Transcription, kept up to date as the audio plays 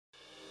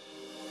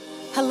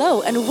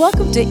Hello, and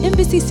welcome to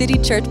Embassy City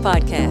Church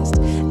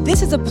Podcast.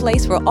 This is a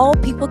place where all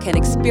people can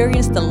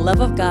experience the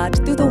love of God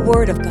through the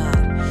Word of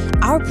God.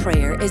 Our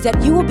prayer is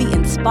that you will be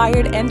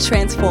inspired and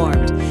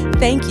transformed.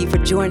 Thank you for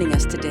joining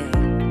us today.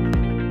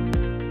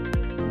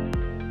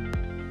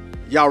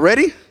 Y'all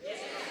ready?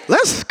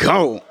 Let's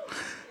go.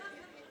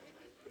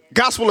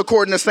 Gospel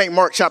according to St.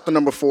 Mark, chapter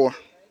number 4.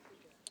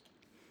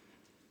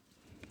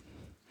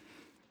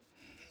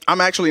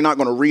 I'm actually not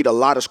going to read a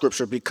lot of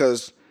scripture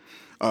because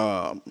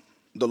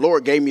the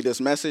Lord gave me this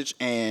message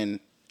and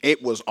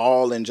it was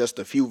all in just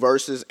a few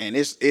verses, and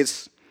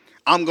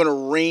I'm going to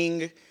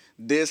wring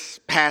this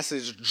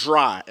passage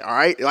dry. All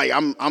right? Like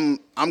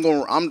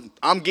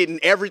I'm getting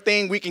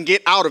everything we can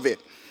get out of it.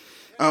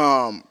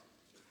 Mark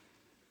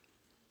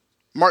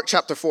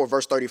chapter 4,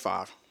 verse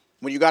 35.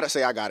 When you got it,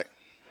 say, I got it.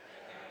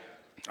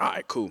 All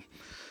right, cool.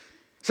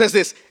 It says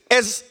this: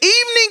 as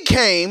evening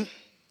came,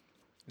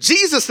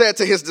 Jesus said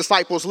to his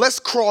disciples, let's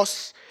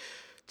cross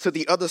to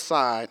the other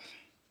side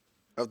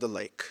of the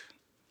lake.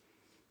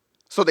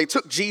 So they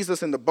took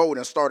Jesus in the boat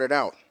and started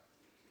out,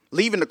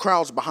 leaving the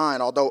crowds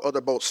behind, although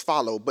other boats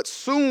followed. But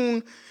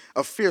soon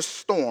a fierce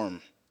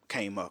storm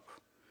came up.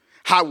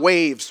 High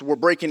waves were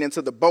breaking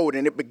into the boat,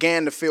 and it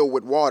began to fill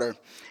with water.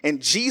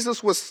 And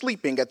Jesus was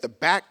sleeping at the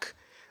back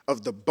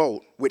of the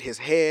boat with his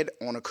head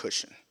on a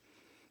cushion.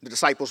 The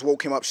disciples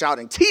woke him up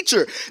shouting,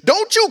 "Teacher,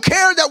 don't you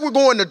care that we're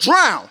going to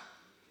drown?"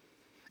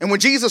 And when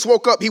Jesus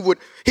woke up,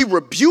 he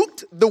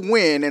rebuked the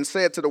wind and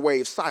said to the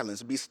waves,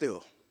 "Silence, be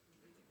still."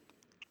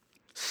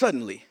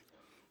 Suddenly,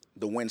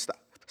 the wind stopped.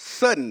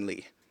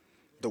 Suddenly,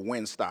 the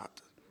wind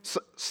stopped.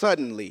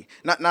 Suddenly,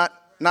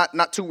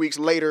 not 2 weeks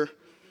later,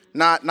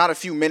 not a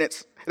few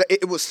minutes.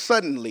 It was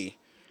suddenly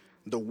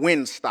the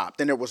wind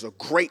stopped, and there was a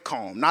great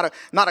calm. Not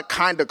a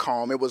kind of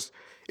calm. It was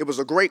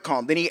a great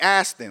calm. Then he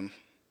asked them,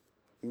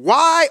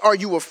 "Why are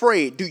you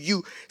afraid? Do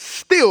you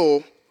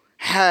still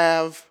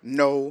have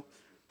no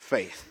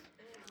faith?"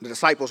 The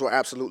disciples were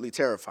absolutely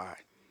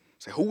terrified.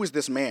 So, who is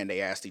this man? They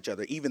asked each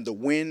other. Even the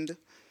wind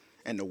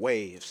and the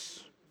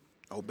waves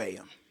obey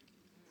him.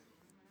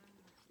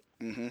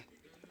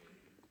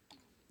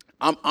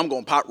 I'm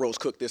going to pot roast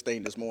cook this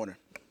thing this morning.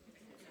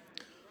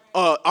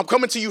 I'm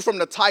coming to you from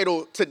the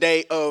title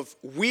today of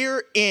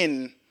We're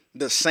in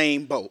the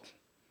Same Boat.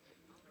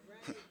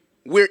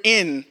 We're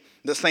in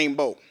the same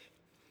boat.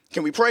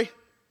 Can we pray?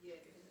 Yes.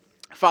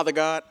 Father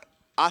God,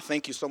 I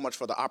thank you so much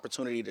for the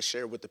opportunity to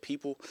share with the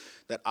people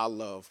that I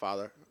love,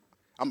 Father.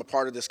 I'm a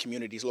part of this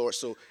community, Lord,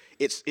 so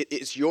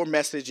it's your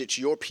message, it's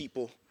your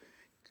people.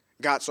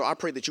 God, so I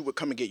pray that you would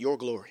come and get your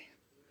glory.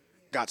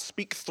 God,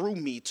 speak through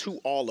me to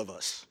all of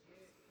us.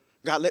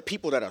 God, let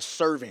people that are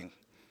serving,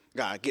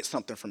 God, get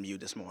something from you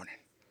this morning.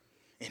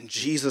 In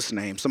Jesus'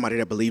 name, somebody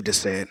that believed it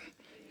said,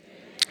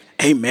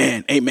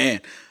 amen,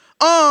 amen.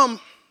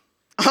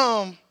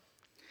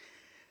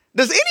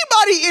 Does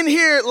anybody in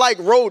here like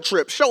road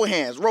trips? Show of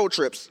hands, road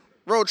trips.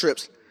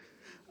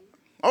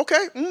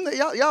 Okay,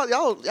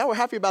 y'all were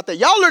happy about that.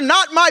 Y'all are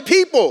not my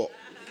people.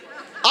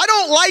 I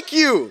don't like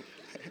you.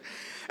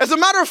 As a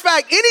matter of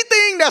fact,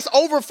 anything that's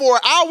over 4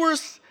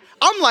 hours,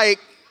 I'm like,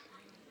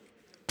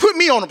 put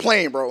me on a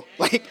plane, bro.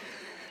 Like,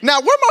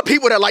 now where are my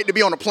people that like to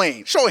be on a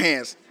plane? Show of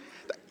hands.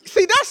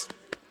 See,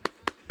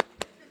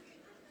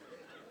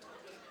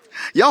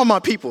 y'all my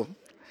people.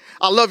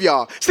 I love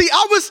y'all. See,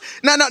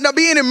 now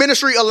being in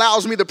ministry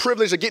allows me the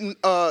privilege of getting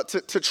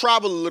to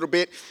travel a little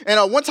bit.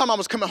 And one time I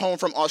was coming home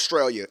from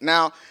Australia.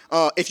 Now,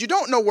 if you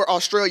don't know where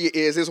Australia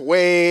is, it's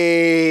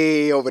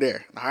way over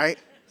there, all right?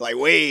 Like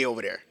way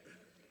over there.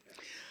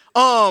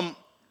 I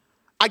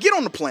get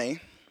on the plane,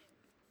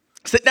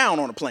 sit down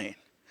on the plane.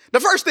 The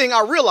first thing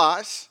I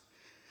realize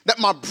that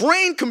my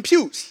brain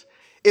computes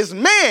is,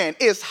 man,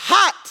 it's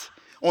hot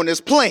on this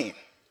plane.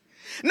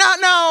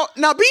 Now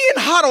being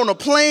hot on a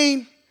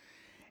plane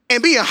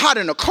and being hot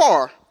in a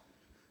car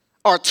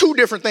are two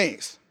different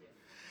things.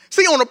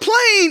 See, on a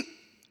plane,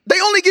 they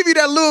only give you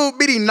that little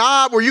bitty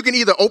knob where you can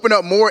either open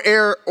up more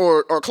air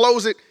or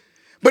close it.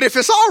 But if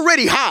it's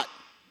already hot,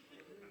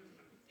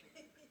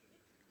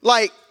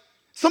 like,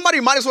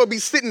 somebody might as well be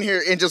sitting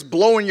here and just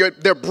blowing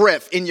their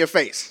breath in your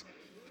face.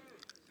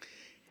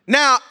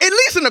 Now, at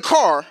least in the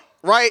car,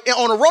 right, and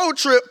on a road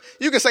trip,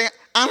 you can say,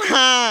 "I'm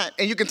hot,"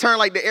 and you can turn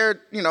like the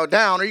air,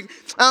 down, or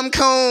 "I'm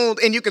cold,"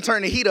 and you can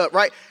turn the heat up,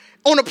 right?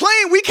 On a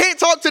plane, we can't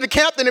talk to the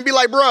captain and be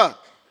like, "Bruh,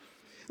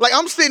 like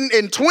I'm sitting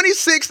in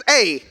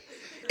 26A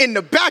in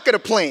the back of the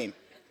plane.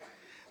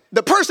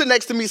 The person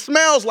next to me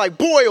smells like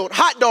boiled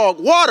hot dog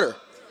water.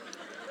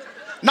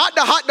 Not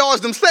the hot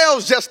dogs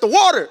themselves, just the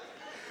water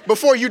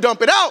before you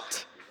dump it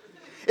out.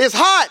 It's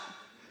hot.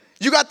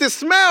 You got this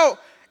smell."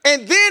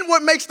 And then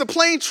what makes the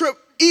plane trip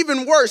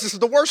even worse, this is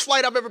the worst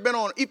flight I've ever been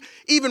on,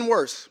 even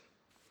worse,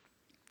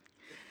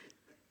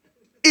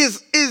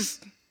 is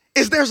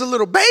there's a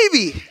little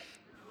baby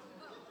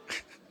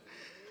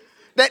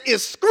that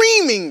is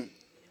screaming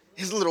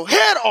his little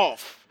head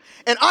off.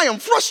 And I am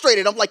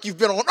frustrated. I'm like, you've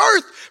been on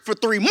earth for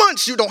 3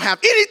 months. You don't have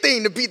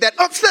anything to be that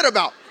upset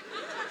about.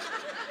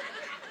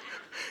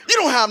 You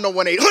don't have no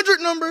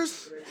 1-800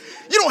 numbers.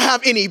 You don't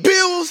have any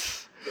bills.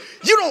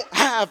 You don't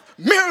have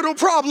marital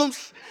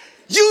problems.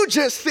 You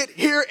just sit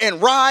here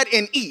and ride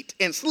and eat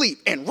and sleep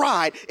and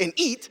ride and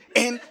eat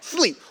and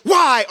sleep.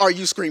 Why are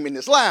you screaming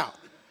this loud?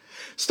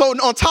 So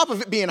on top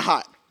of it being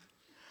hot,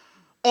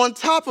 on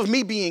top of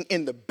me being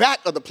in the back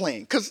of the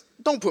plane, because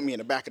don't put me in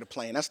the back of the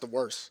plane, that's the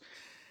worst.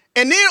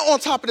 And then on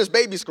top of this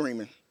baby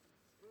screaming,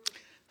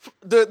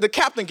 the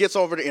captain gets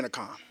over the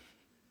intercom.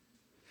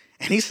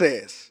 And he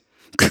says,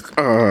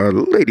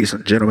 ladies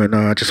and gentlemen,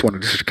 this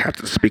is the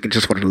captain speaking.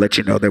 Just wanted to let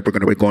you know that we're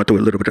going to be going through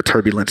a little bit of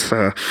turbulence.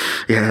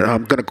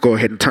 I'm going to go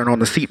ahead and turn on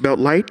the seatbelt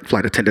light.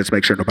 Flight attendants,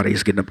 make sure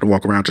nobody's getting up to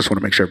walk around. Just want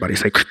to make sure everybody's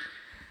safe.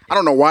 I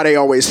don't know why they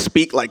always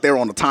speak like they're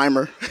on a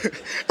timer.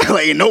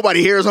 Like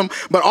nobody hears them.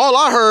 But all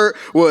I heard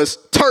was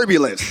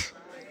turbulence.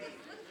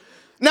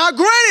 Now,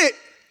 granted,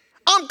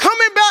 I'm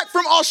coming back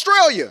from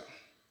Australia.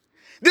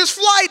 This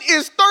flight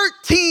is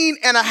 13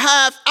 and a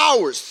half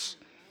hours.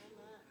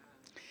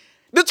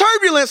 The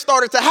turbulence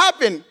started to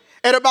happen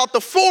at about the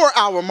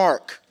 4-hour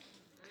mark.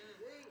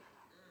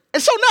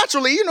 And so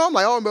naturally, I'm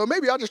like, oh, well,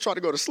 maybe I'll just try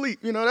to go to sleep.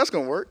 That's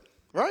going to work,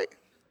 right?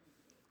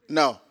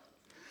 No.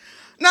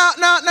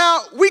 Now,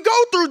 we go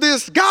through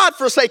this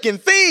God-forsaken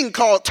thing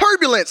called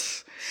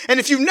turbulence. And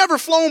if you've never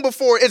flown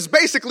before, it's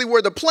basically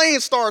where the plane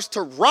starts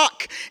to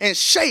rock and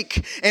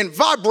shake and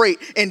vibrate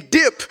and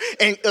dip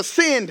and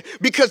ascend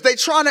because they're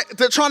trying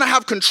to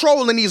have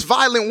control in these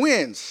violent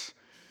winds.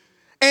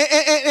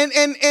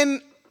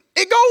 And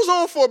it goes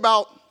on for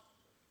about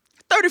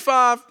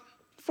 35,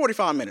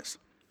 45 minutes.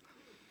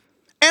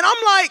 And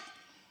I'm like,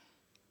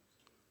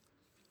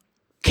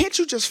 can't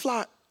you just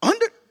fly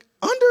under?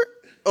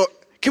 Or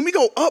can we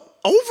go up,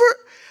 over?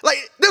 Like,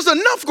 there's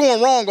enough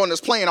going wrong on this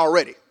plane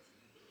already.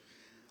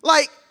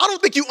 Like, I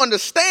don't think you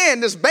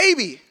understand this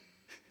baby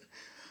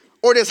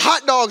or this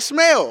hot dog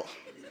smell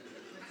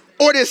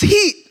or this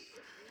heat.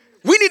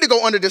 We need to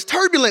go under this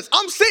turbulence.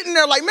 I'm sitting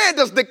there like, man,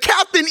 does the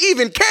captain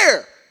even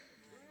care?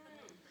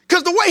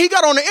 Because the way he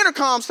got on the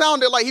intercom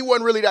sounded like he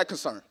wasn't really that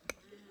concerned.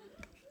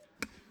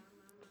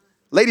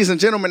 Ladies and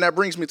gentlemen, that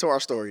brings me to our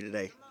story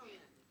today.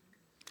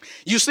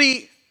 You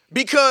see,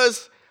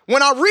 because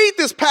when I read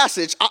this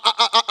passage,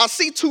 I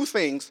see two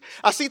things.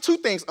 I see two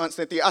things, Aunt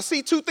Cynthia. I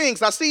see two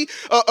things. I see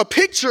a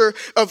picture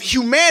of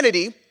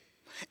humanity,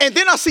 and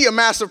then I see a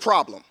massive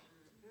problem.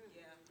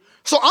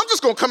 So I'm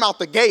just going to come out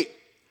the gate.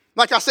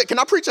 Like I said, can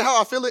I preach it how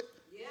I feel it?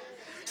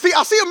 See,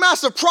 I see a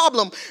massive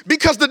problem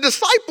because the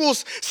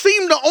disciples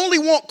seem to only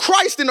want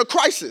Christ in a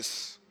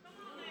crisis.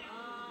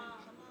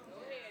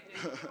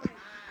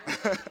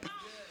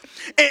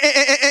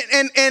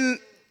 and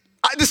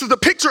this is the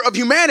picture of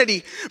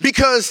humanity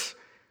because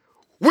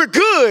we're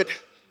good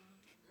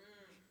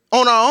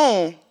on our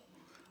own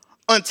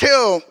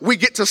until we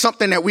get to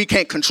something that we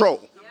can't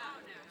control.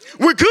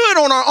 We're good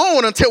on our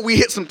own until we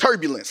hit some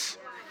turbulence.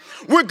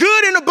 We're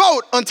good in a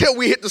boat until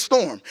we hit the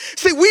storm.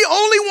 See, we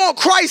only want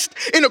Christ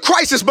in a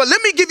crisis, but let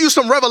me give you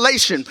some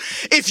revelation.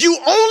 If you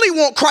only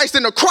want Christ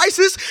in a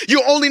crisis,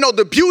 you'll only know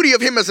the beauty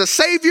of him as a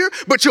savior,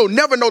 but you'll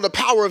never know the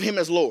power of him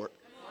as Lord.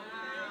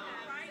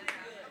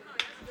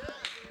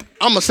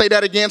 I'm going to say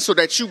that again so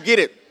that you get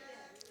it.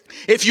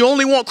 If you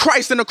only want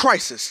Christ in a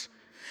crisis,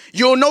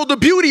 you'll know the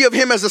beauty of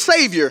him as a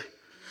savior,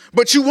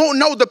 but you won't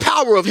know the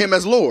power of him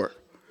as Lord.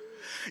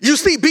 You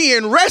see,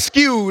 being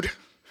rescued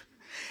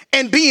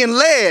and being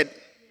led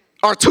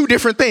are two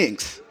different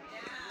things.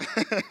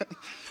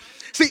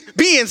 See,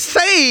 being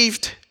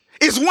saved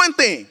is one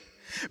thing.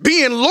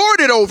 Being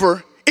lorded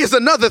over is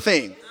another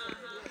thing.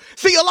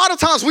 See, a lot of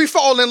times we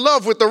fall in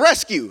love with the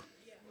rescue,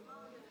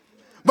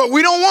 but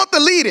we don't want the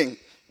leading.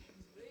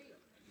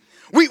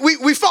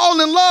 We fall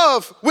in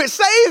love with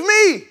save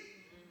me.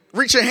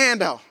 Reach your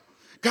hand out.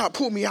 God,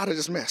 pull me out of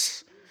this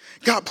mess.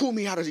 God, pull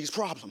me out of these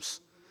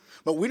problems.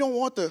 But we don't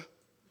want the,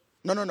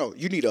 no,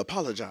 you need to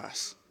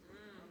apologize.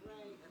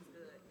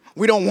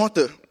 We don't want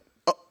the,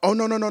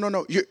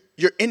 no.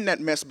 You're in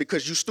that mess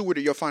because you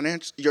stewarded your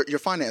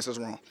finances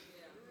wrong.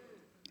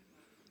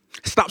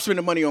 Stop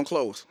spending money on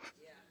clothes.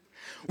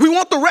 We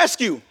want the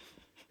rescue.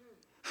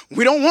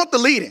 We don't want the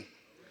leading.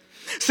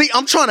 See,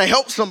 I'm trying to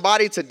help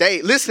somebody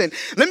today. Listen,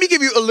 let me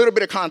give you a little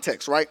bit of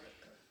context, right?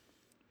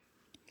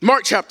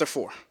 Mark chapter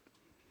 4.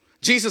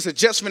 Jesus had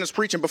just finished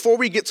preaching. Before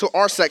we get to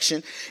our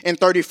section in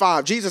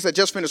 35, Jesus had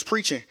just finished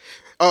preaching.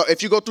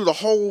 If you go through the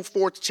whole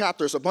 4th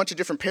chapter, it's a bunch of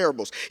different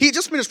parables. He had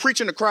just finished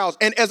preaching to crowds.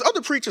 And as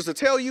other preachers will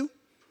tell you,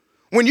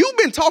 when you've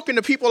been talking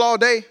to people all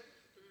day,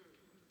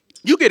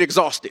 you get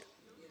exhausted.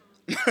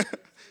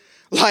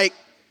 Like,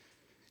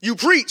 you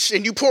preach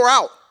and you pour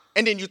out,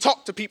 and then you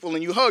talk to people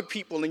and you hug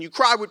people and you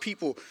cry with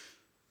people.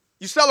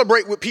 You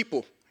celebrate with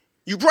people.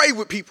 You pray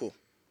with people.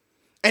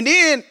 And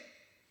then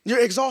you're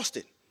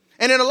exhausted.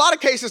 And in a lot of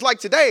cases like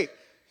today,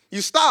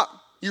 you stop,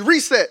 you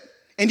reset,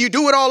 and you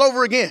do it all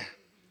over again.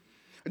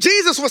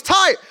 Jesus was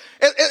tired.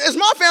 As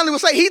my family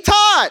would say, he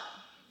tired.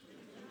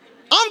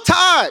 I'm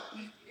tired.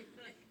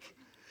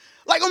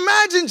 Like,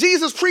 imagine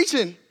Jesus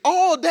preaching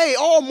all day,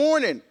 all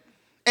morning,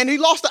 and he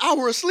lost an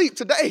hour of sleep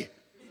today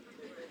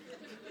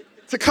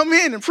to come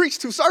in and preach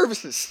 2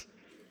 services.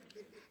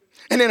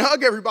 and then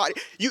hug everybody,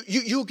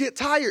 you'll get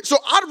tired. So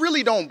I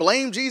really don't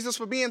blame Jesus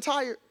for being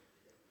tired.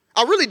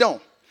 I really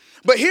don't.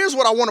 But here's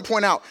what I want to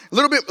point out. A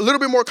little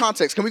bit more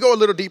context. Can we go a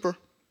little deeper?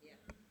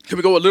 Can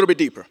we go a little bit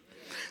deeper?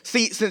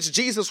 See, since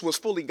Jesus was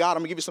fully God, I'm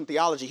going to give you some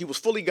theology. He was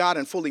fully God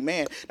and fully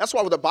man. That's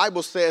why when the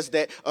Bible says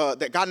that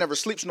God never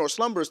sleeps nor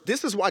slumbers,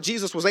 this is why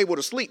Jesus was able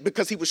to sleep,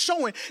 because he was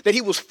showing that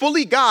he was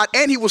fully God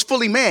and he was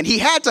fully man. He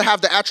had to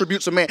have the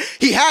attributes of man.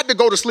 He had to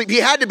go to sleep. He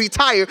had to be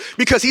tired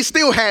because he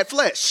still had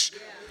flesh.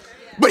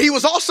 But he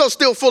was also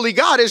still fully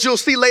God, as you'll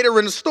see later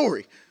in the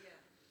story.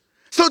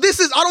 So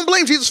I don't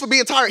blame Jesus for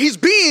being tired. He's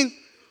being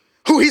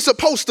who he's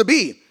supposed to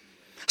be.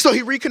 So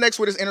he reconnects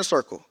with his inner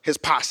circle, his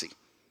posse,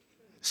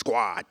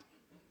 squad,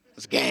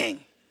 his gang,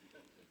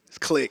 his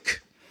clique,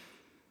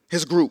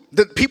 his group.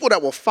 The people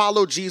that will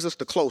follow Jesus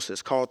the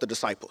closest, called the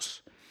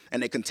disciples.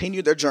 And they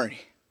continue their journey.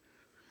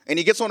 And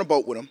he gets on a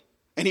boat with them,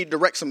 and he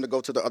directs them to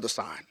go to the other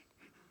side.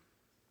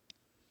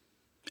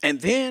 And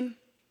then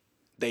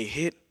they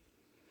hit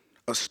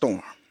a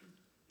storm.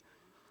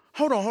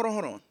 Hold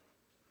on.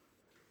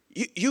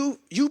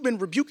 You've been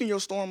rebuking your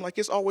storm like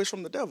it's always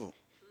from the devil.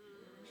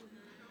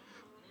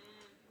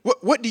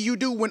 What do you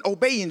do when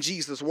obeying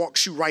Jesus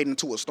walks you right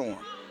into a storm?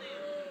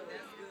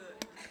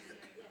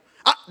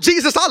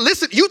 Jesus, I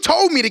listened. You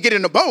told me to get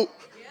in the boat.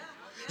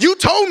 You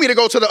told me to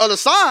go to the other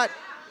side.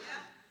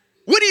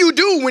 What do you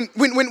do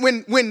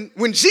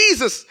when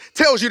Jesus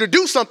tells you to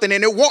do something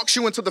and it walks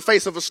you into the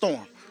face of a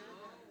storm?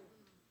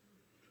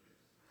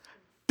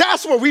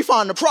 That's where we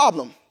find the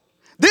problem.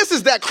 This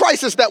is that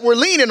crisis that we're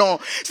leaning on.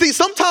 See,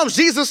 sometimes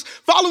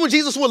following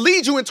Jesus will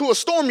lead you into a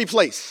stormy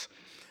place.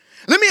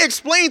 Let me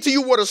explain to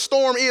you what a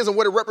storm is and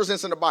what it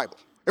represents in the Bible.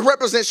 It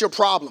represents your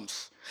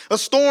problems. A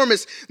storm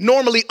is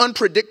normally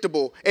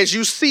unpredictable, as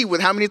you see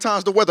with how many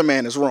times the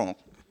weatherman is wrong.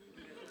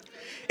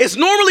 It's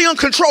normally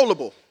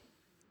uncontrollable.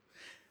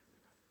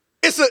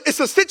 It's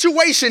a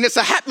situation, it's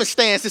a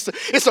happenstance,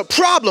 it's a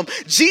problem.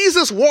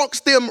 Jesus walks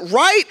them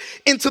right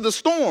into the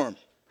storm.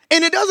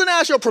 And it doesn't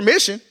ask your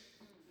permission.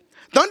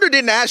 Thunder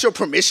didn't ask your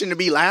permission to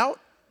be loud.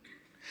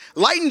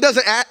 Lightning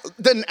doesn't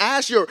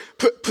ask your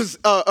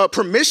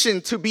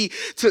permission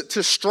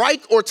to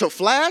strike or to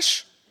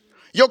flash.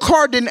 Your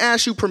car didn't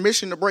ask you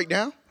permission to break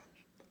down.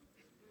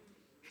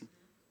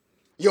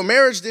 Your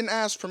marriage didn't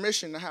ask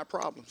permission to have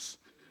problems.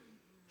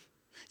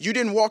 You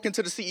didn't walk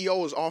into the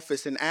CEO's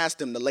office and ask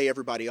them to lay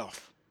everybody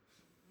off.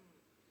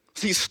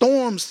 See,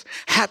 storms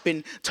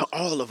happen to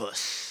all of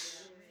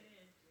us.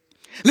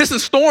 Listen,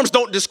 storms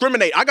don't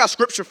discriminate. I got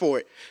scripture for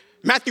it.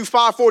 Matthew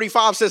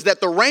 5:45 says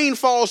that the rain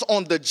falls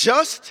on the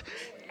just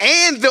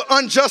and the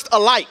unjust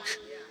alike.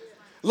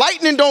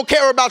 Lightning don't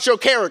care about your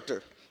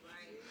character.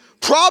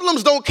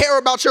 Problems don't care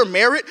about your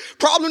merit.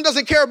 Problem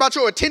doesn't care about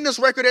your attendance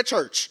record at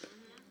church.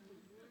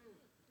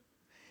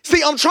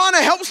 See, I'm trying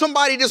to help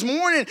somebody this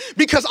morning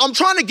because I'm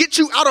trying to get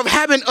you out of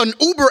having an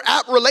Uber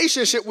app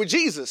relationship with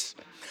Jesus.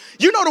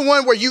 You know the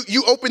one where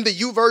you open the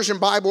YouVersion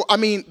Bible,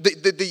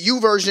 the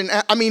YouVersion,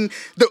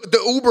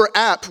 the Uber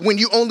app when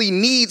you only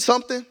need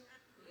something?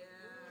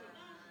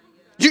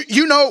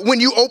 You know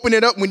when you open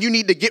it up when you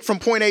need to get from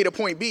point A to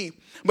point B,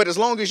 but as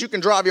long as you can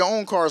drive your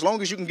own car, as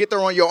long as you can get there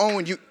on your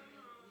own,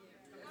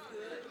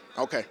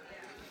 okay.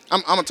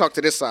 I'm going to talk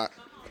to this side.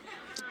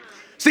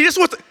 See, this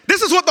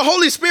is what the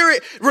Holy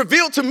Spirit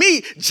revealed to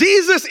me.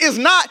 Jesus is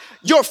not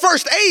your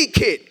first aid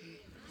kit.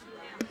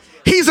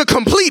 He's a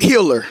complete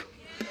healer.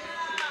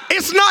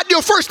 It's not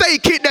your first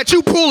aid kit that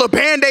you pull a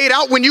Band-Aid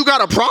out when you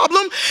got a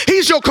problem.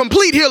 He's your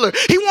complete healer.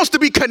 He wants to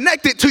be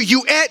connected to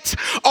you at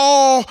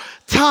all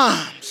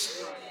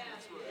times.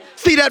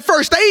 See, that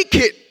first aid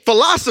kit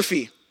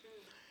philosophy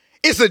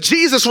is a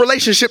Jesus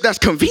relationship that's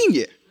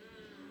convenient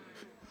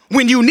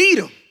when you need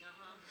him.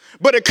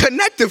 But a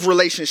connective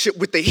relationship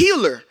with the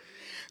healer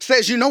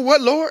says, you know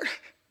what, Lord?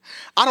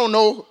 I don't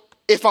know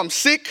if I'm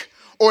sick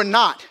or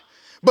not,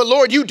 but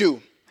Lord, you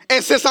do.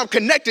 And since I'm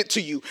connected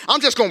to you, I'm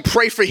just going to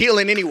pray for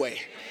healing anyway.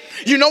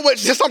 You know what?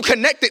 Since I'm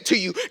connected to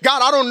you,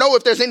 God, I don't know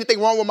if there's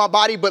anything wrong with my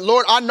body, but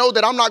Lord, I know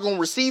that I'm not going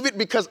to receive it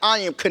because I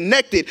am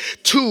connected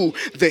to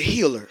the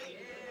healer.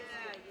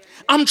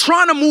 I'm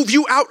trying to move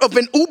you out of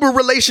an Uber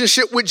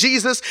relationship with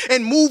Jesus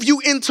and move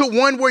you into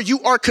one where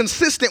you are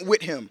consistent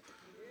with him.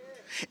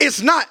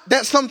 It's not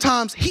that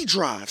sometimes he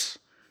drives.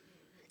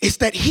 It's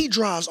that he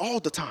drives all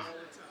the time.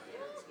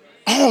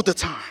 All the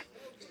time.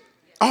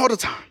 All the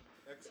time.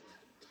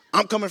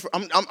 I'm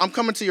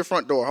coming to your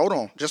front door. Hold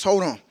on. Just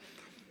hold on.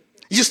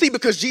 You see,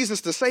 because Jesus,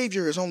 the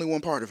Savior, is only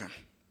one part of him.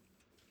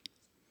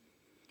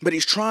 But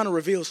he's trying to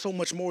reveal so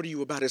much more to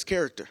you about his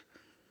character.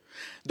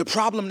 The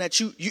problem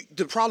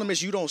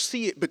is you don't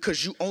see it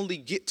because you only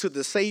get to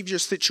the Savior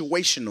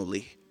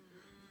situationally.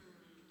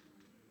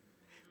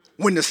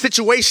 When the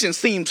situation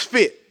seems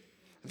fit,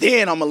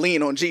 then I'm going to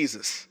lean on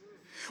Jesus.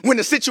 When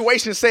the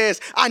situation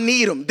says I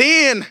need him,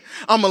 then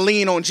I'm going to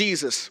lean on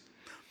Jesus.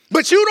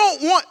 But you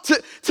don't want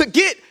to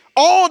get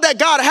all that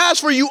God has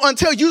for you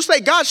until you say,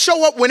 God,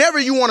 show up whenever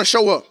you want to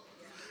show up.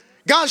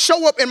 God,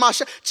 show up in my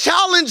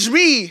challenge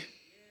me.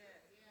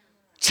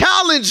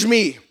 Challenge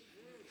me.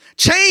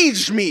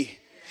 Change me.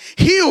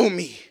 Heal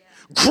me.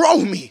 Grow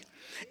me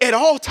at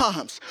all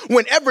times,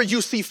 whenever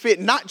you see fit,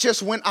 not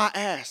just when I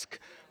ask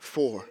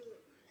for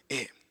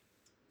it.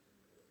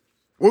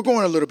 We're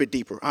going a little bit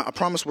deeper. I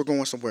promise we're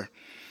going somewhere.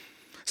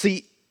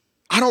 See,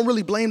 I don't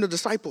really blame the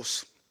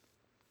disciples.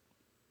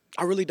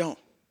 I really don't.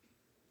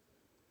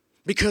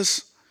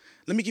 Because,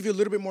 let me give you a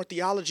little bit more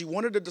theology.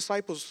 One of the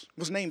disciples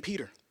was named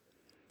Peter.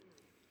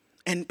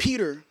 And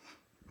Peter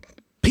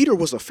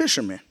was a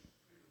fisherman.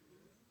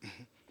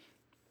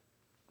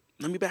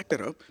 Let me back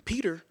that up.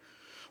 Peter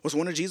was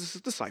one of Jesus'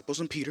 disciples,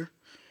 and Peter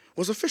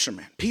was a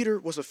fisherman. Peter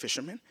was a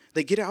fisherman.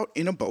 They get out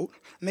in a boat,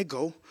 and they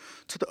go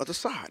to the other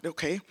side,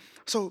 okay?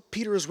 So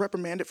Peter is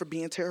reprimanded for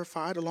being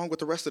terrified along with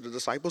the rest of the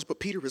disciples, but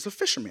Peter is a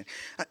fisherman.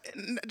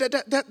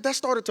 That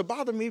started to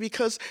bother me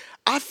because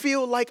I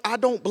feel like I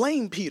don't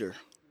blame Peter.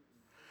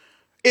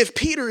 If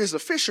Peter is a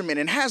fisherman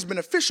and has been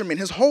a fisherman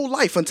his whole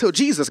life until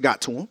Jesus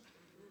got to him,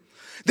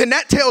 then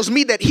that tells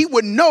me that he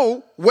would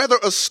know whether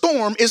a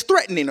storm is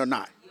threatening or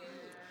not.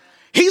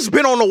 He's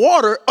been on the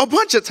water a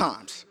bunch of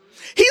times.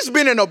 He's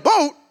been in a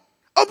boat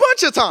a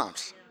bunch of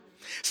times.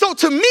 So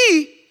to me,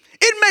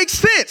 it makes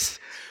sense.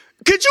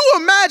 Could you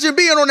imagine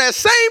being on that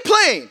same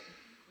plane?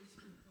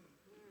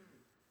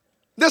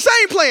 The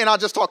same plane I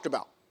just talked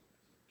about.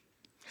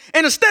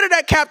 And instead of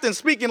that captain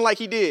speaking like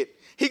he did,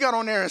 he got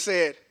on there and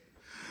said,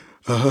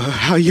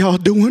 how y'all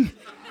doing?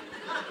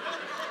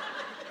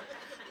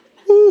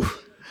 Ooh,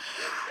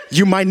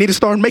 you might need to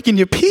start making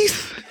your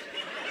peace.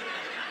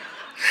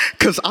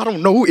 Because I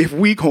don't know if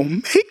we gonna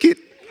make it.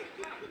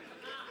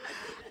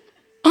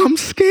 I'm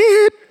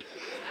scared.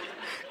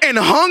 And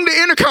hung the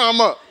intercom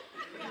up.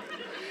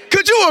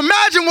 Could you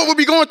imagine what would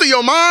be going through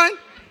your mind?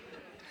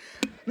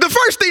 The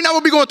first thing that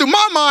would be going through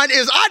my mind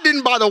is I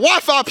didn't buy the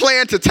Wi-Fi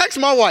plan to text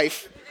my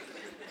wife.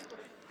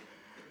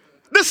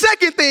 The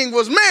second thing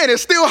was, man,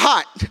 it's still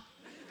hot.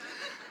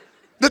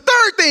 The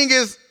third thing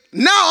is,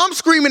 now I'm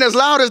screaming as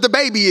loud as the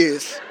baby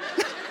is.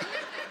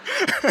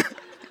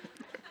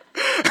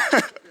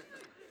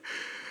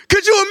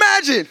 Could you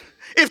imagine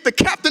if the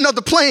captain of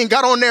the plane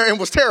got on there and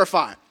was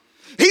terrified?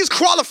 He's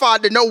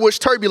qualified to know which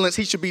turbulence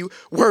he should be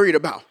worried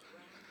about.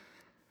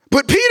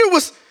 But Peter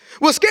was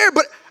scared,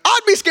 but I'd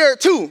be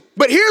scared too.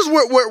 But here's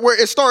where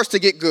it starts to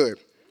get good.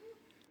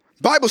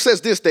 Bible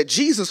says this, that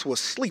Jesus was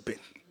sleeping.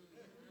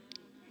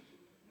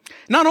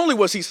 Not only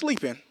was he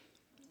sleeping,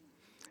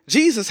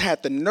 Jesus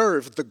had the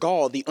nerve, the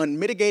gall, the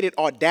unmitigated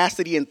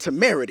audacity and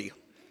temerity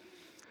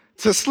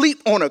to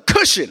sleep on a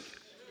cushion.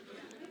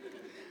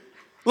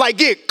 Like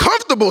get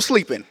comfortable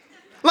sleeping.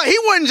 Like he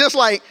wasn't just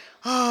like,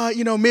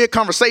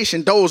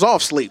 mid-conversation, doze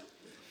off sleep.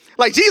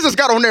 Like Jesus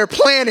got on there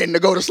planning to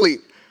go to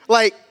sleep.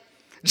 Like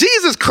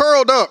Jesus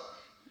curled up.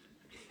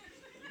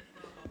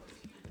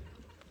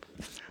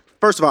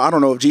 First of all, I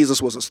don't know if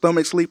Jesus was a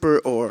stomach sleeper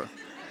or...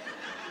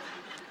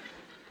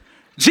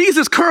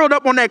 Jesus curled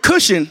up on that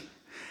cushion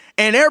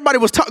and everybody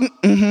was talking,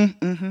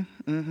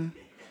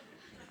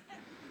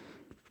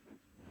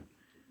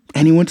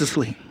 And he went to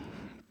sleep.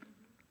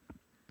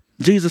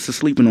 Jesus is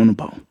sleeping on the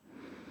boat.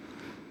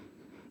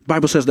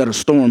 Bible says that a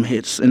storm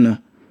hits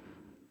and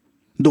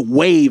the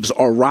waves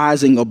are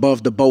rising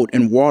above the boat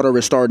and water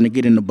is starting to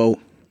get in the boat.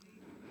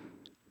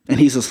 And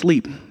he's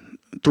asleep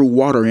through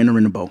water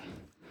entering the boat.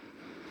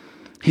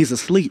 He's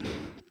asleep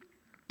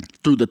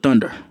through the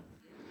thunder.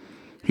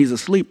 He's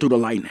asleep through the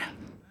lightning.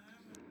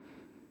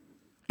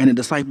 And the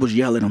disciples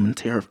yell at him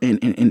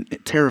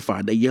and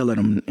terrified. They yell at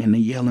him and they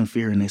yell in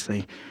fear and they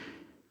say,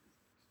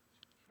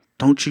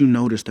 don't you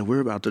notice that we're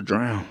about to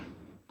drown?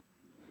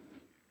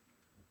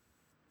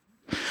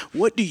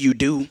 What do you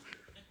do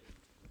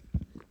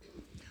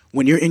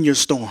when you're in your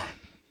storm,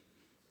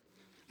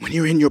 when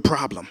you're in your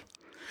problem,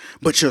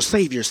 but your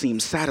Savior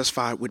seems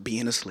satisfied with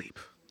being asleep?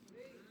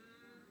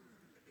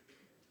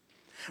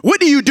 What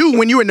do you do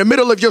when you're in the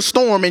middle of your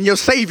storm and your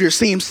Savior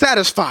seems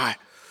satisfied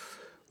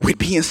with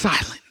being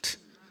silent?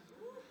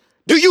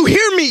 Do you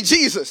hear me,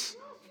 Jesus?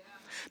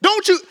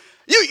 Don't you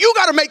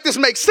got to make this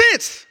make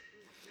sense.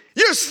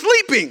 You're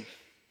sleeping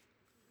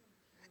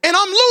and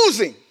I'm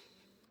losing.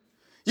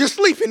 You're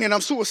sleeping and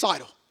I'm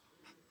suicidal.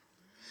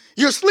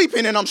 You're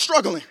sleeping and I'm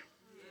struggling.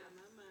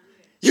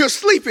 You're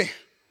sleeping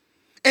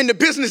and the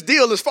business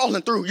deal is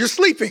falling through. You're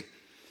sleeping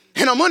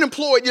and I'm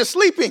unemployed. You're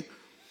sleeping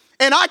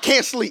and I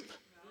can't sleep.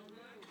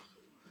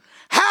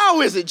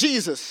 How is it,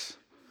 Jesus,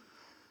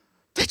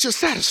 that you're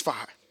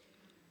satisfied?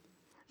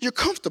 You're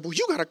comfortable.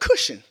 You got a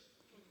cushion.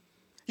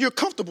 You're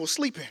comfortable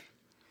sleeping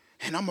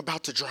and I'm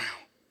about to drown.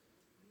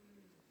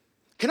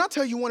 Can I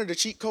tell you one of the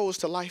cheat codes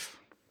to life?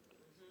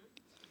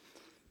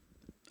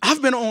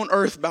 I've been on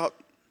earth about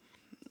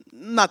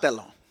not that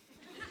long.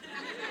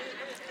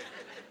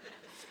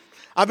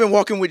 I've been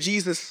walking with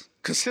Jesus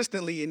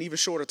consistently in even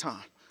shorter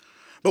time.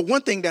 But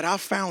one thing that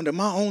I've found in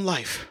my own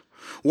life,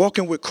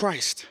 walking with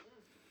Christ,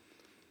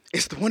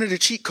 is one of the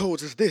cheat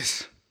codes is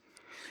this.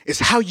 It's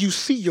how you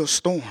see your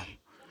storm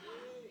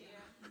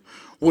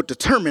will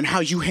determine how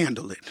you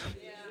handle it.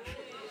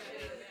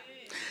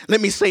 Let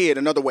me say it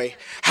another way.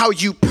 How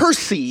you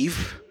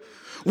perceive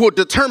will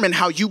determine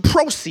how you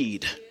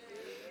proceed.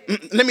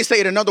 Let me say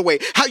it another way.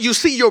 How you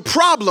see your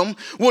problem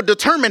will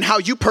determine how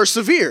you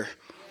persevere.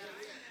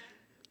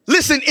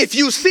 Listen, if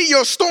you see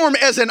your storm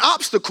as an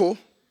obstacle,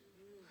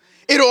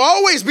 it'll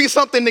always be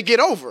something to get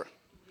over.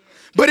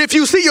 But if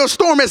you see your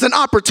storm as an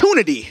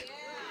opportunity,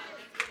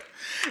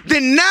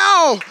 then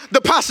now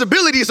the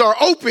possibilities are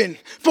open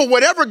for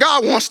whatever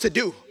God wants to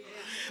do.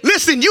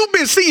 Listen, you've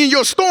been seeing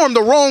your storm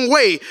the wrong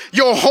way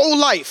your whole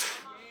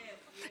life.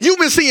 You've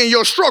been seeing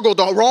your struggle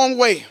the wrong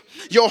way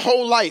your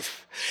whole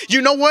life.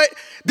 You know what?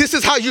 This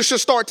is how you should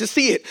start to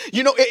see it.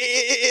 You know,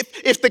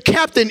 if the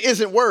captain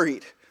isn't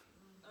worried,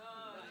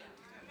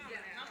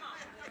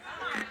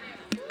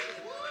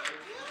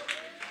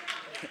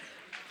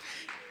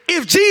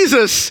 if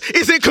Jesus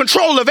is in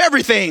control of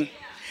everything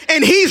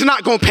and he's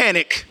not going to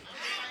panic,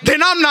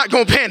 then I'm not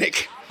going to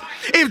panic.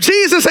 If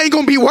Jesus ain't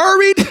going to be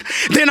worried,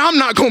 then I'm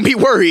not going to be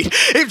worried.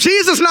 If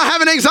Jesus not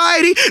having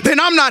anxiety, then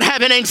I'm not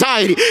having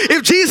anxiety.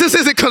 If Jesus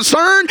isn't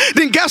concerned,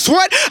 then guess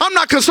what? I'm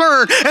not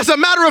concerned. As a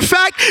matter of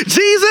fact,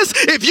 Jesus,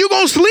 if you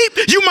going to sleep,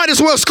 you might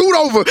as well scoot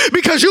over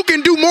because you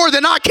can do more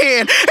than I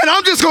can. And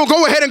I'm just going to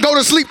go ahead and go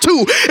to sleep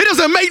too. It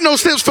doesn't make no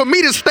sense for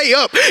me to stay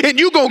up and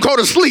you going to go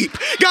to sleep.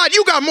 God,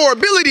 you got more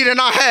ability than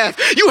I have.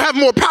 You have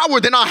more power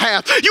than I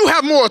have. You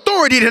have more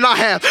authority than I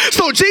have.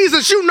 So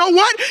Jesus, you know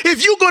what?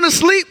 If you going to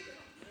sleep,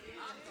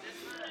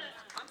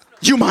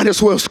 you might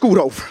as well scoot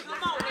over.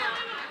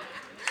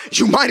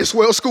 You might as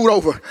well scoot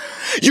over.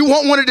 You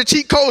want one of the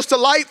cheat codes to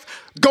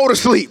life? Go to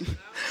sleep.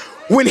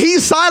 When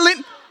he's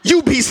silent,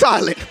 you be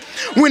silent.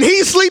 When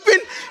he's sleeping,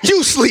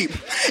 you sleep.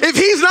 If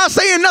he's not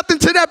saying nothing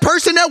to that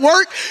person at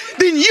work,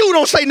 then you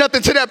don't say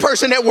nothing to that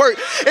person at work.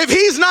 If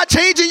he's not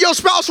changing your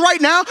spouse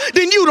right now,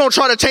 then you don't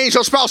try to change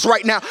your spouse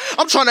right now.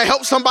 I'm trying to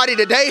help somebody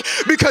today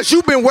because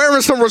you've been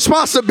wearing some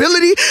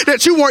responsibility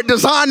that you weren't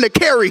designed to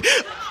carry.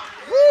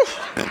 Woo.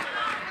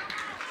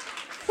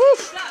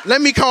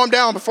 Let me calm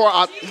down before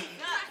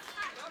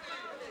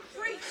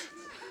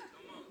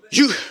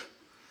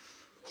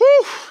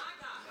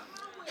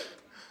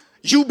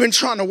you've been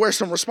trying to wear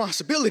some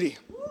responsibility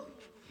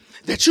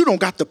that you don't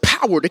got the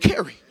power to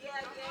carry.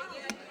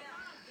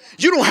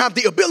 You don't have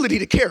the ability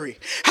to carry.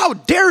 How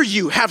dare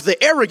you have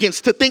the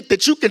arrogance to think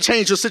that you can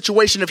change your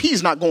situation if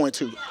he's not going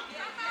to?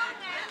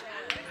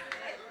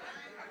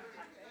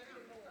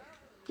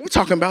 We're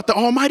talking about the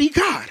Almighty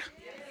God.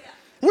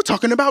 We're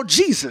talking about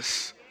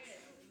Jesus.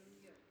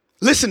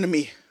 Listen to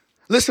me.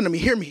 Listen to me.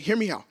 Hear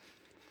me out.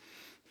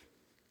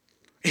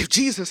 If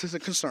Jesus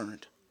isn't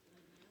concerned,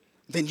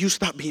 then you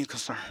stop being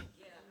concerned.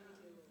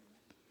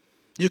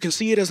 You can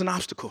see it as an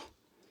obstacle,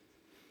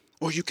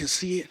 or you can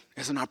see it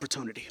as an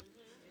opportunity.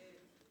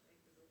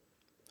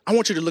 I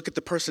want you to look at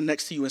the person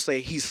next to you and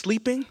say, he's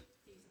sleeping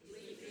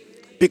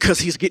because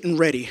he's getting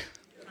ready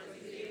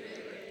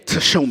to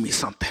show me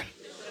something.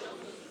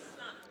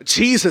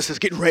 Jesus is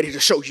getting ready to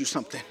show you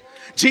something.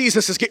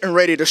 Jesus is getting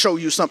ready to show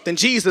you something.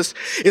 Jesus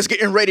is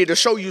getting ready to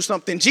show you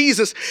something.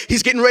 Jesus,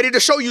 he's getting ready to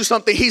show you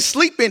something. He's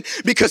sleeping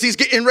because he's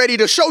getting ready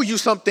to show you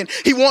something.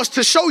 He wants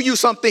to show you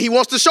something. He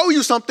wants to show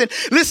you something.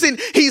 Listen,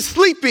 he's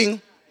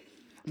sleeping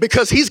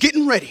because he's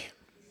getting ready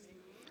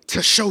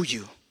to show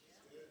you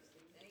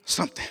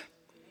something.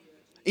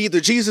 Either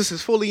Jesus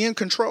is fully in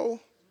control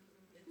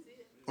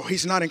or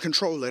he's not in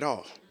control at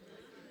all.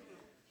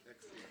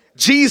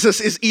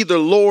 Jesus is either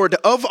Lord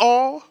of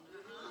all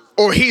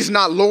or he's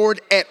not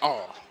Lord at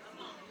all.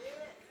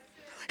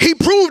 He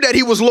proved that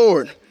he was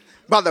Lord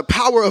by the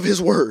power of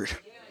his word.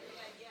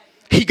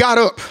 He got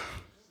up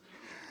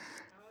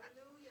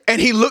and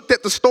he looked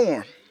at the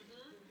storm,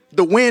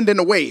 the wind and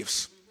the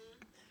waves.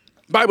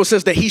 The Bible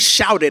says that he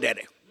shouted at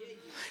it.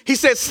 He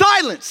said,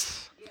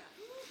 silence.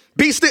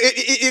 Be still.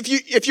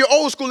 If you're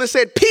old school, it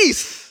said,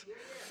 peace.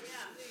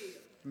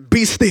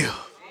 Be still.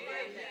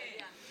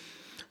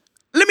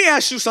 Let me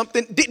ask you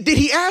something. Did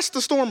he ask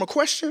the storm a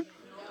question?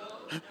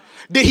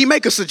 Did he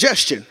make a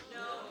suggestion?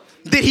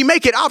 Did he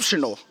make it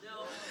optional?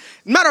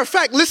 Matter of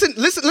fact, listen,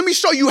 let me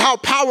show you how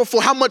powerful,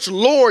 how much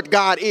Lord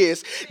God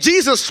is.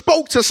 Jesus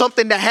spoke to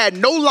something that had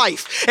no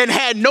life and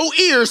had no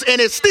ears,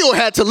 and it still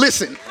had to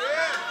listen.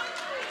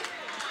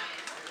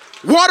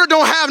 Water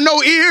don't have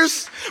no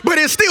ears, but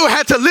it still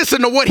had to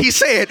listen to what he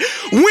said.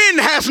 Wind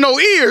has no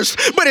ears,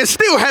 but it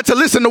still had to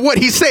listen to what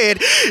he said.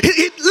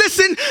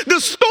 Listen, the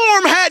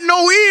storm had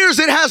no ears,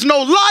 it has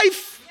no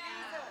life.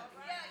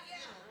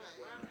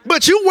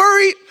 But you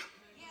worried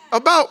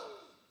about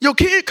your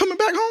kid coming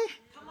back home?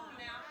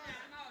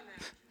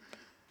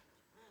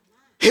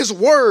 His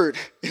word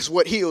is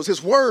what heals.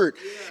 His word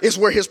is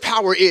where his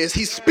power is.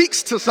 He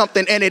speaks to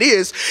something and it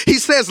is. He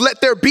says,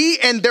 let there be,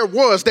 and there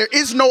was. There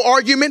is no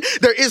argument.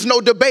 There is no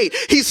debate.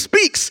 He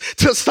speaks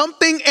to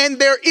something and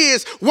there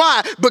is.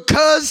 Why?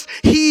 Because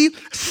he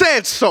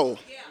said so.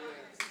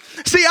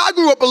 See, I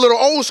grew up a little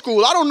old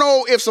school. I don't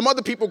know if some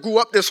other people grew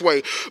up this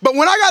way, but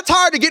when I got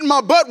tired of getting my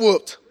butt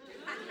whooped,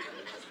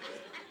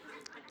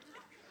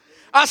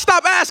 I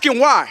stopped asking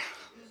why.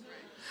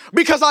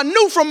 Because I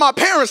knew from my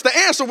parents the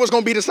answer was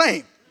going to be the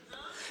same.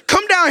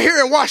 Come down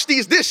here and wash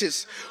these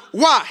dishes.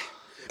 Why?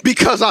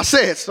 Because I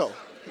said so.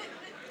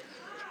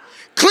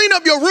 Clean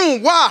up your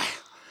room. Why?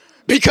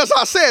 Because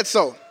I said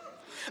so.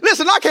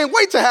 Listen, I can't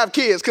wait to have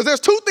kids because there's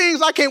two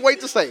things I can't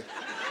wait to say.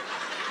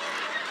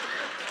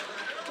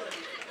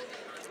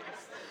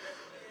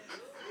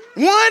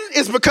 One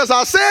is because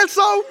I said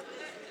so,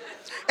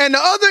 and the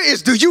other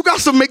is, do you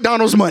got some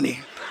McDonald's money?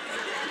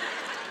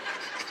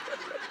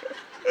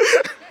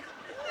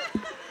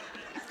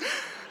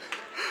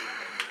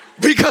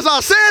 Because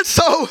I said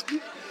so,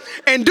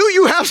 and do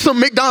you have some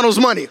McDonald's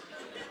money?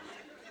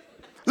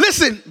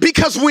 Listen,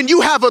 because when you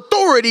have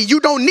authority,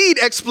 you don't need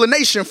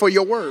explanation for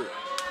your word.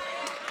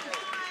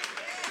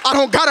 I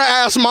don't gotta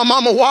ask my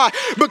mama why,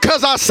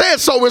 because I said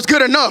so is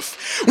good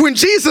enough. When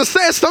Jesus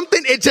says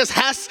something, it just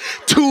has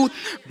to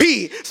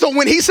be. So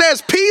when he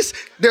says peace,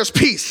 there's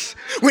peace.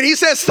 When he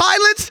says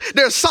silence,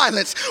 there's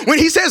silence. When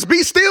he says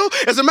be still,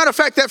 as a matter of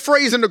fact, that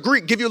phrase in the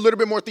Greek, give you a little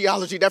bit more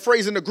theology. That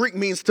phrase in the Greek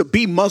means to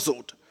be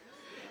muzzled.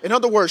 In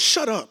other words,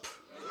 shut up.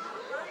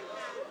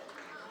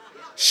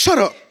 Shut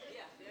up.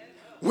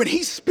 When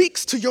he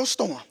speaks to your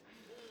storm,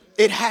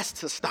 it has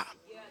to stop.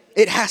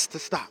 It has to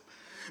stop.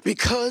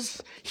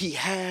 Because he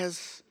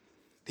has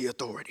the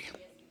authority.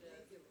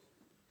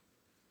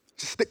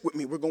 Just stick with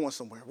me. We're going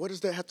somewhere. What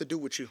does that have to do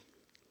with you?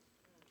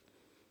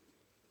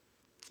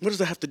 What does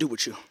that have to do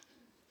with you?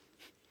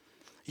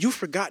 You've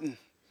forgotten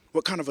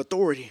what kind of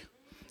authority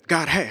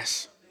God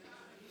has.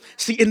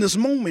 See, in this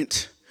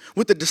moment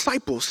with the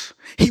disciples,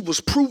 he was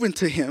proven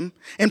to him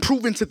and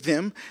proven to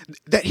them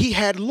that he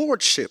had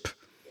lordship.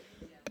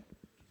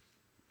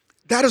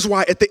 That is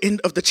why at the end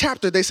of the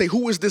chapter, they say,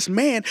 who is this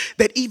man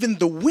that even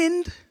the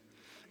wind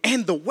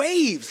and the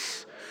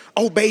waves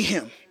obey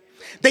him?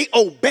 They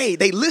obey,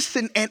 they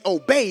listen and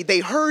obey. They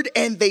heard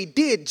and they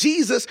did.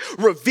 Jesus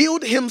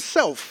revealed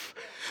himself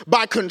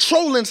by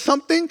controlling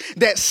something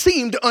that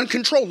seemed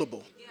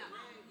uncontrollable.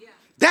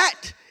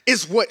 That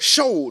is what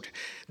showed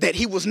that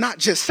he was not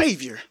just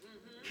Savior.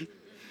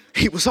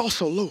 He was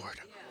also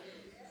Lord.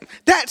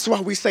 That's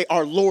why we say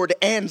our Lord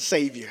and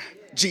Savior,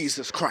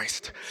 Jesus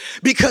Christ,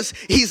 because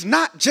he's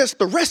not just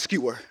the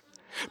rescuer,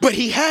 but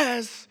he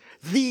has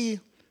the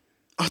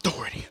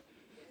authority.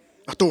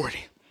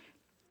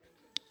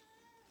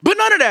 But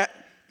none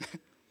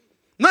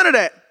of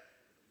that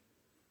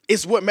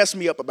is what messed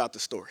me up about the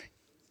story.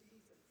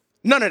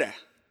 None of that.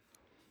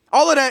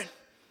 All of that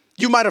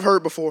you might have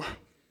heard before.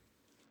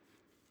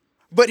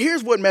 But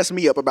here's what messed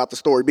me up about the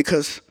story,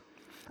 because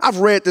I've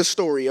read this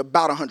story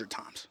about 100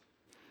 times.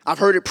 I've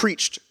heard it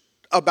preached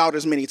about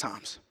as many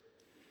times.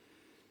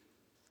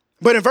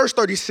 But in verse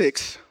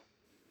 36,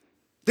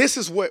 this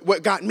is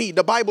what got me.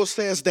 The Bible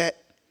says that,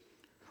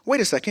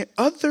 wait a second,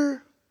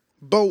 other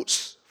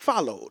boats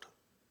followed.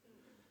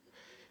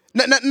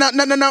 Now,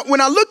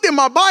 when I looked in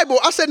my Bible,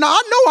 I said, now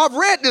I know I've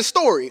read this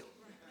story.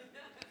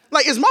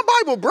 Like, is my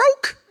Bible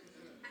broke?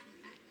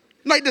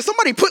 Like, did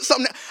somebody put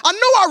something? I know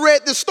I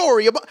read this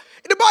story.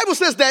 The Bible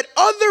says that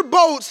other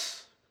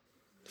boats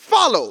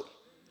followed.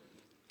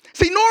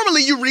 See,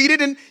 normally you read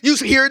it and you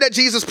hear that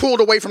Jesus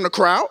pulled away from the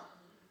crowd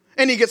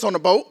and he gets on the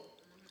boat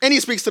and he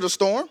speaks to the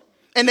storm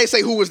and they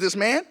say, who is this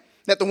man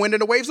that the wind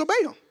and the waves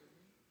obey him?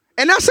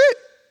 And that's it.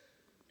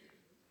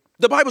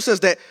 The Bible says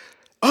that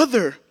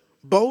other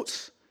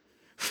boats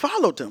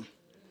followed him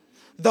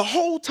the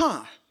whole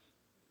time.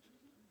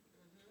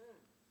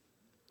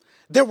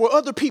 There were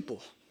other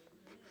people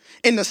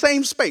in the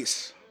same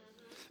space,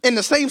 in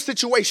the same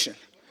situation,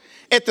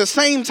 at the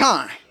same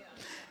time,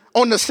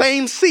 on the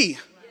same sea,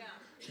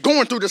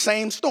 going through the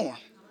same storm.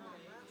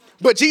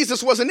 But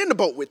Jesus wasn't in the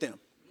boat with them.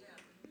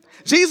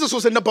 Jesus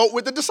was in the boat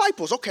with the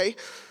disciples. Okay,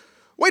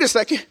 wait a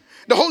second.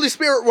 The Holy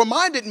Spirit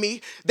reminded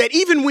me that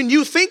even when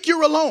you think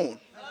you're alone,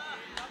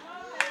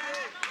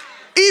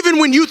 even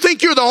when you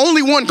think you're the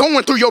only one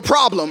going through your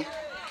problem,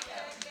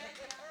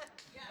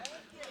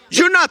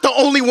 you're not the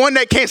only one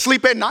that can't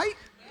sleep at night.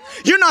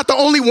 You're not the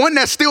only one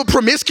that's still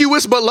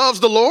promiscuous but loves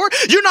the Lord.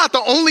 You're not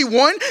the only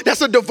one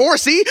that's a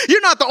divorcee.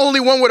 You're not the only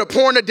one with a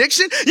porn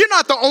addiction. You're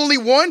not the only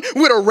one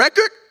with a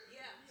record.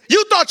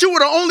 You thought you were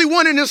the only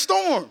one in this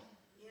storm.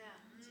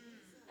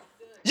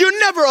 You're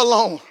never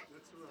alone.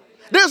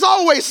 There's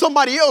always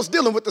somebody else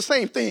dealing with the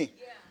same thing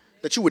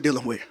that you were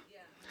dealing with.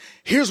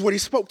 Here's what he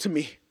spoke to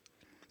me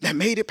that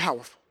made it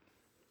powerful.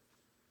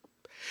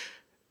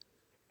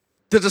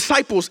 The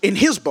disciples in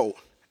his boat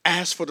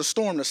asked for the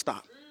storm to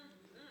stop.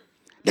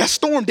 That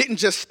storm didn't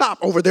just stop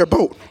over their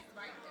boat.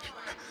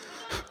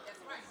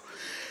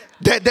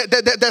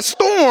 That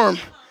storm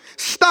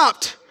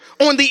stopped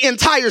on the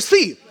entire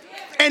sea.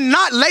 And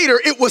not later,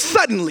 it was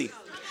suddenly.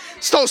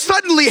 So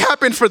suddenly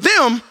happened for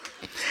them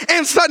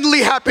and suddenly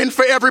happened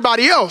for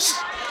everybody else.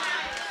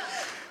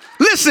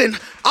 Listen,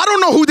 I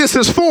don't know who this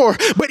is for,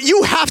 but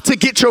you have to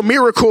get your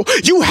miracle.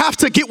 You have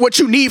to get what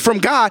you need from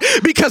God,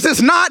 because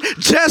it's not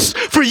just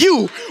for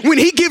you. When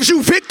he gives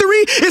you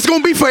victory, it's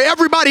going to be for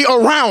everybody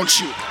around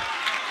you.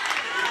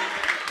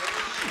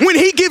 When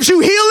he gives you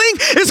healing,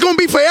 it's going to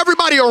be for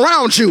everybody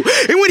around you.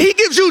 And when he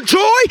gives you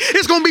joy,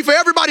 it's going to be for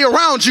everybody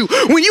around you.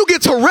 When you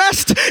get to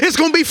rest, it's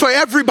going to be for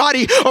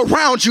everybody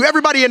around you.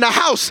 Everybody in the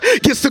house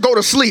gets to go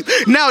to sleep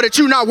now that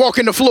you're not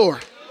walking the floor.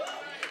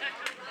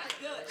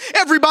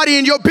 Everybody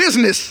in your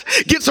business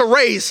gets a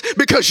raise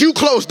because you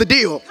closed the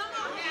deal.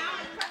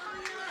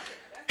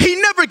 He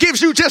never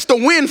gives you just a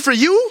win for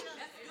you.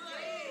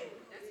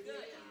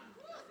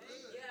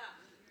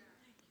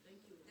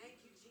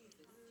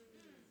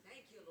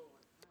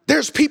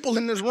 There's people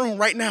in this room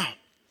right now.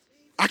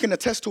 I can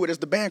attest to it as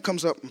the band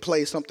comes up and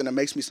plays something that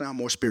makes me sound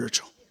more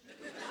spiritual.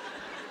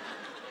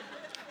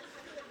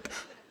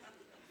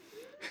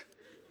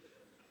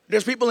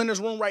 There's people in this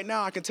room right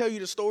now, I can tell you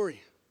the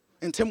story.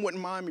 And Tim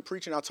wouldn't mind me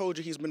preaching. I told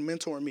you he's been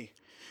mentoring me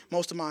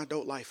most of my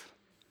adult life.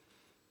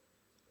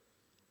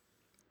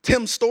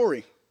 Tim's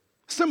story,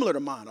 similar to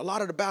mine, a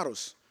lot of the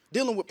battles,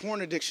 dealing with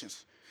porn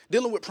addictions,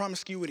 dealing with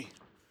promiscuity,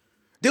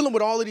 dealing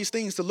with all of these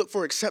things to look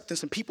for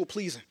acceptance and people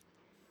pleasing.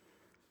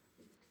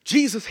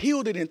 Jesus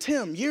healed it in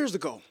Tim years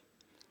ago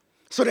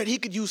so that he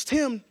could use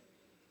Tim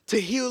to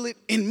heal it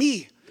in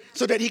me,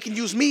 so that he can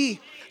use me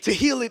to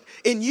heal it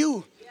in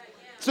you,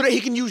 so that he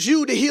can use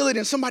you to heal it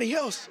in somebody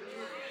else.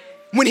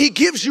 When he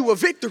gives you a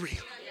victory,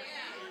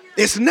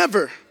 it's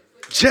never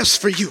just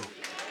for you.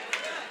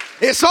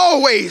 It's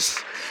always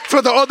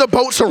for the other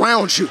boats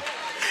around you.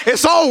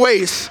 It's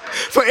always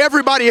for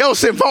everybody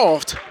else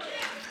involved.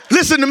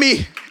 Listen to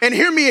me and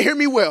hear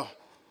me well.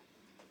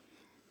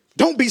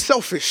 Don't be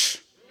selfish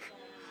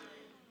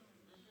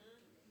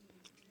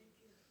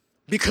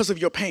because of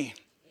your pain.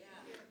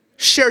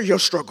 Share your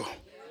struggle.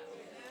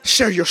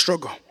 Share your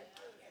struggle.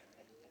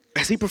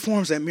 As he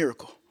performs that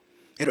miracle,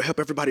 it'll help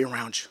everybody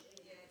around you.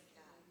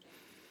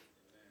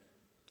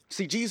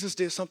 See, Jesus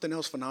did something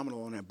else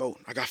phenomenal on that boat.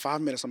 I got 5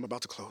 minutes. I'm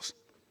about to close.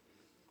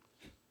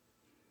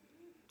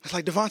 It's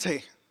like,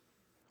 Devontae,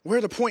 where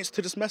are the points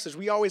to this message?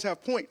 We always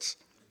have points.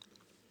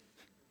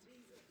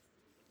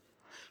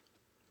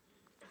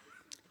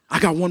 I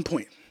got 1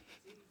 point.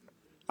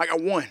 I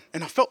got one.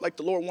 And I felt like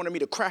the Lord wanted me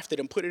to craft it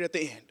and put it at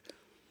the end.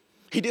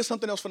 He did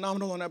something else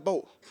phenomenal on that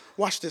boat.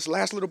 Watch this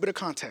last little bit of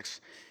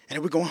context. And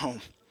then we're going home.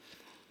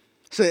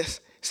 Says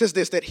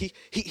this, that he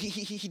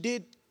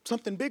did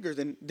something bigger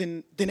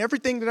than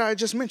everything that I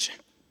just mentioned.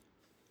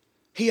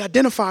 He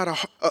identified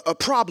a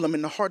problem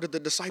in the heart of the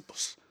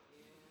disciples.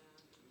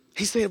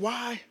 He said,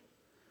 why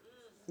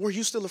were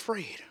you still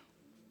afraid?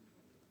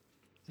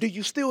 Do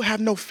you still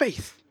have no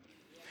faith?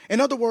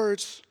 In other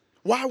words,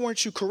 why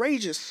weren't you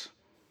courageous?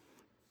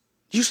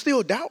 You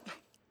still doubt?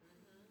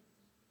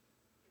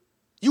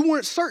 You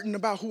weren't certain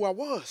about who I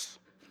was.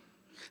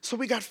 So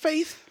we got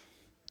faith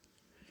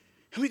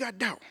and we got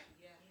doubt.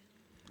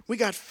 We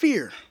got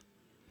fear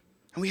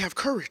and we have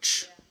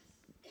courage.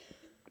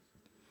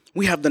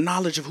 We have the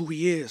knowledge of who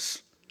he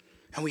is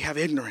and we have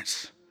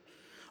ignorance.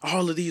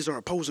 All of these are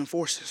opposing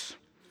forces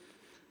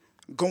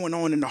going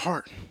on in the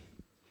heart,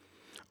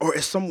 or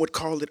as some would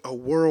call it, a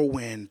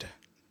whirlwind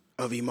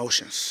of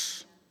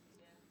emotions.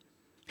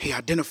 He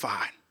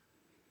identified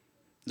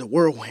the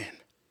whirlwind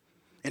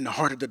in the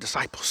heart of the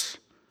disciples.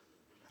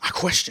 I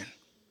question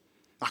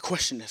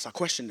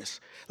this.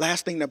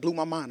 Last thing that blew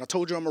my mind. I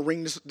told you I'm gonna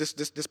wring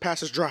this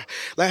passage dry.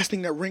 Last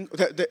thing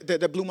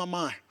that blew my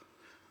mind.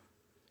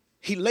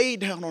 He laid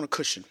down on a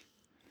cushion.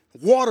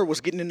 Water was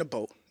getting in the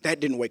boat.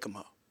 That didn't wake him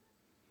up.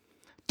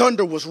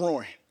 Thunder was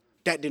roaring.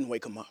 That didn't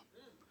wake him up.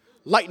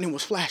 Lightning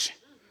was flashing.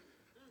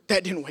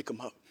 That didn't wake him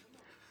up.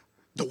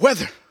 The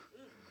weather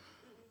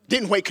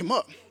didn't wake him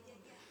up.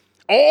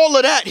 All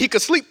of that he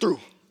could sleep through.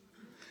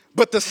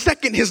 But the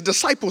second his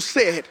disciples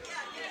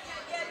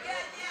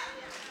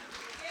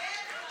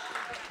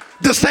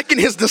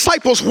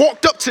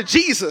walked up to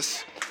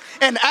Jesus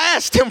and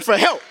asked him for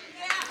help,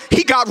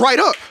 he got right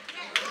up.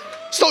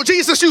 So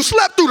Jesus, you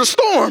slept through the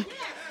storm,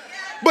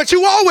 but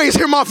you always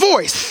hear my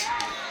voice.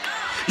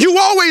 You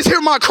always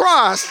hear my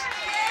cries.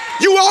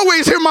 You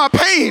always hear my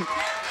pain.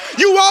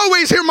 You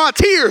always hear my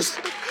tears.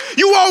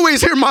 You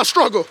always hear my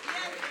struggle.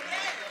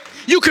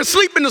 You can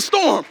sleep in the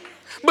storm,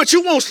 but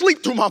you won't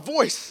sleep through my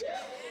voice.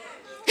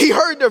 He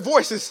heard their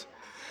voices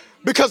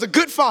because a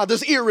good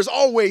father's ear is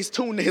always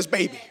tuned to his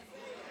baby.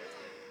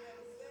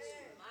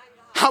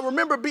 I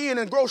remember being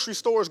in grocery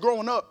stores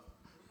growing up,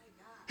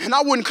 and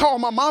I wouldn't call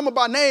my mama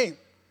by name.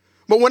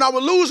 But when I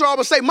would lose her, I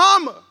would say,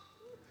 Mama.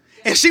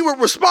 And she would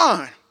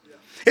respond.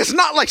 It's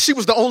not like she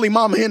was the only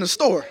mama in the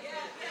store,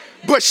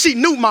 but she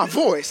knew my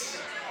voice.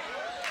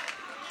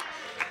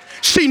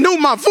 She knew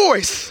my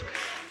voice.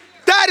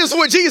 That is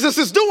what Jesus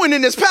is doing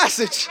in this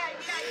passage.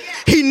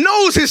 He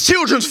knows his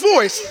children's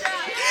voice.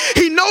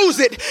 He knows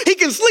it. He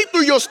can sleep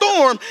through your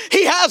storm.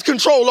 He has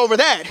control over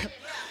that.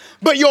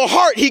 But your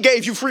heart, he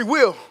gave you free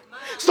will.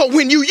 So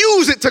when you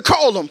use it to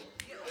call him,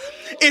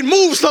 it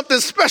moves something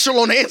special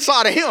on the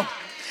inside of him.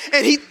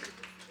 And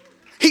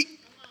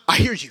I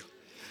hear you.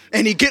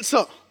 And he gets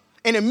up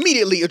and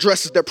immediately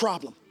addresses their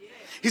problem.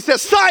 He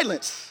says,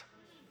 silence,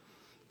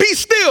 be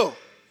still.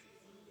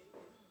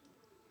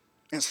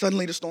 And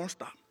suddenly the storm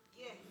stopped.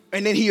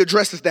 And then he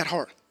addresses that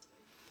heart.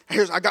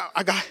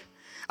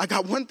 I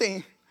got one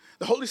thing.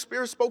 The Holy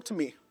Spirit spoke to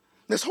me.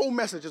 This whole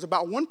message is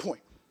about 1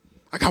 point.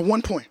 I got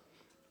 1 point.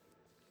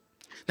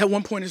 That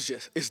 1 point is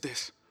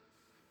this.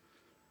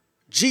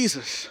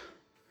 Jesus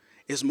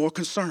is more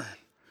concerned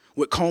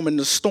with calming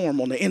the storm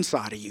on the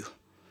inside of you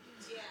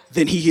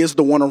than he is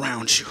the one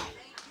around you.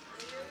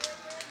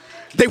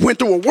 They went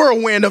through a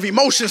whirlwind of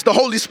emotions. The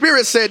Holy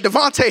Spirit said,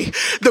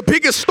 Devontae, the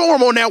biggest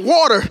storm on that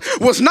water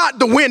was not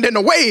the wind and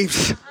the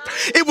waves.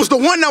 It was the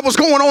one that was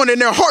going on in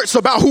their hearts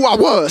about who I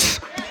was.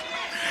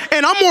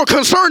 And I'm more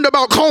concerned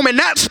about calming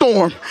that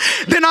storm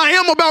than I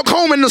am about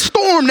calming the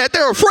storm that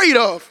they're afraid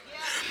of.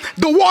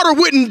 The water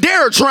wouldn't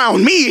dare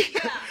drown me.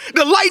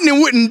 The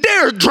lightning wouldn't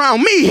dare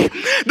drown me.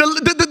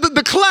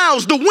 The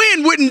clouds, the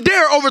wind wouldn't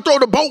dare overthrow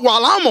the boat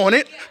while I'm on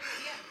it.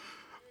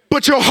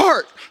 But your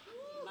heart,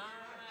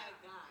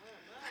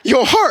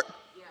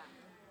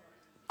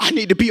 I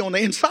need to be on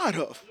the inside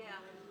of.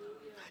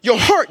 Your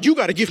heart, you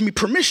got to give me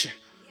permission.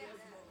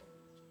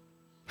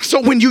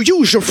 So when you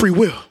use your free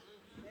will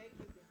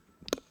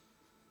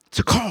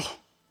to call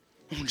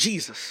on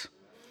Jesus,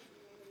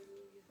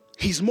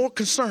 he's more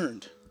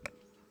concerned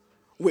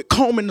with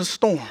calming the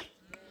storm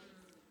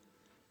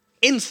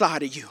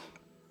inside of you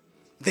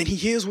than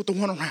he is with the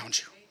one around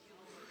you.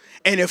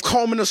 And if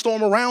calming the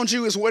storm around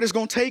you is what it's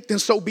going to take, then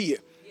so be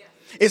it.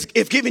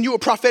 If giving you a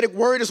prophetic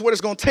word is what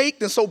it's going to take,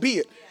 then so be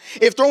it.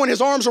 If throwing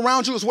his arms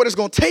around you is what it's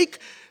going to take,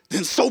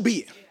 then so be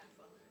it.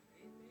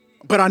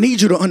 But I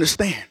need you to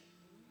understand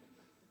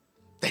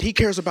that he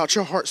cares about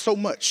your heart so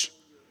much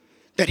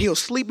that he'll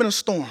sleep in a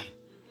storm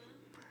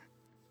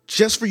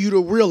just for you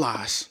to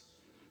realize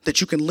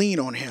that you can lean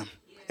on him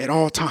at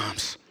all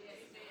times.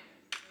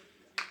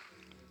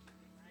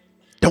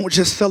 Don't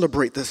just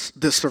celebrate this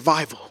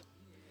survival.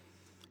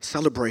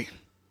 Celebrate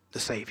the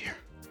Savior.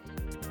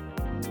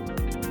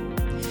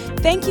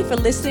 Thank you for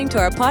listening to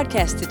our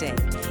podcast today.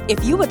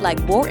 If you would like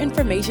more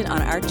information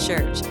on our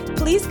church,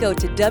 please go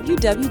to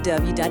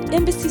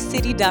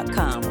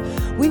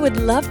www.embassycity.com. We would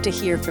love to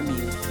hear from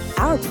you.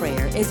 Our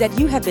prayer is that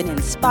you have been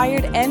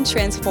inspired and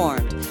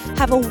transformed.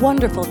 Have a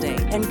wonderful day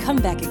and come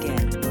back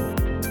again.